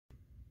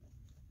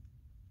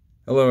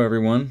Hello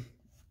everyone.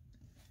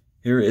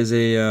 Here is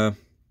a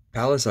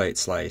pallasite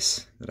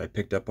slice that I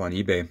picked up on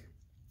eBay.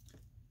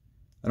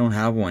 I don't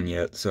have one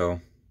yet, so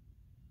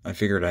I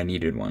figured I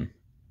needed one.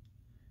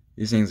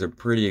 These things are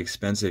pretty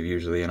expensive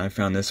usually, and I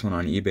found this one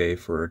on eBay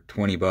for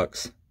 20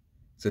 bucks.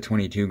 It's a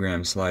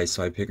 22-gram slice,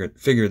 so I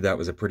figured that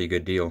was a pretty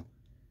good deal.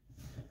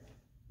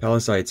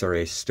 Pallasites are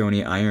a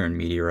stony iron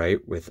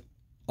meteorite with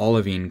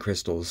olivine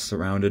crystals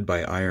surrounded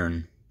by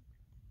iron.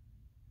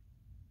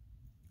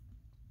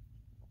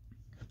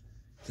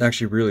 It's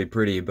actually really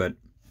pretty, but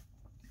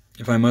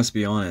if I must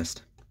be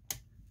honest,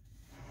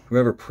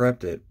 whoever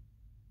prepped it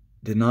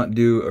did not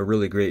do a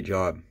really great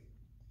job.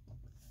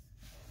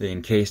 They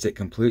encased it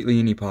completely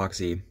in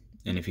epoxy,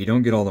 and if you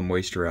don't get all the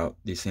moisture out,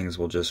 these things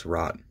will just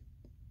rot.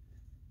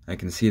 I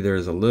can see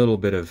there's a little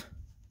bit of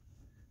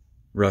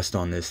rust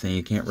on this thing.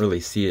 You can't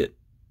really see it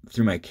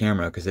through my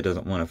camera because it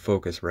doesn't want to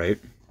focus right.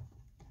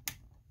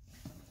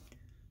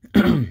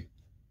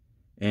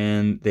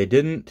 And they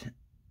didn't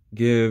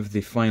give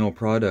the final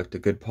product a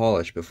good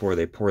polish before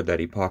they poured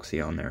that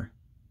epoxy on there.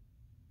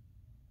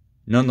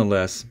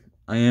 Nonetheless,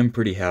 I am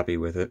pretty happy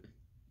with it.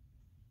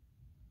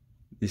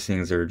 These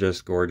things are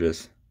just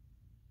gorgeous.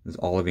 There's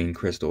olivine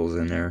crystals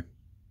in there.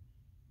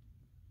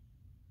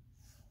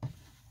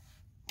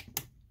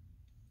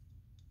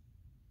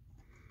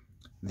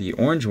 The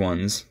orange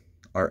ones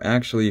are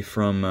actually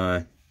from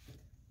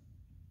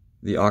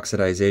the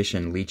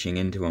oxidization leaching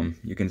into them.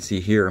 You can see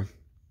here,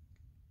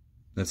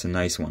 that's a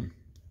nice one.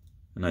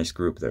 A nice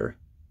group there.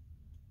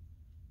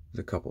 There's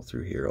a couple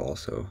through here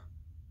also.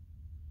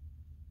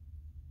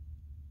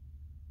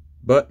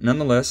 But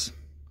nonetheless,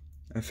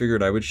 I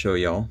figured I would show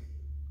y'all.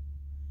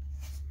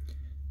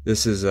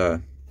 This is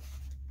an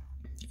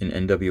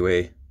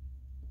NWA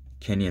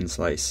Kenyan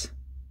slice.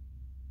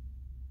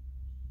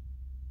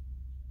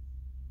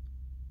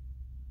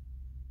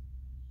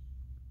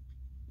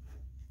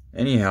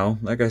 Anyhow,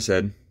 like I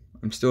said,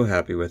 I'm still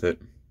happy with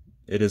it.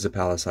 It is a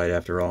pallasite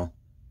after all.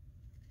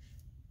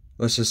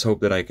 Let's just hope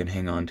that I can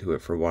hang on to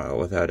it for a while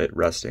without it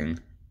rusting.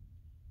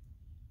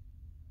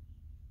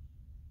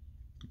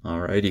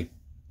 Alrighty.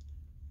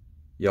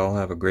 Y'all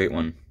have a great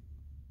one.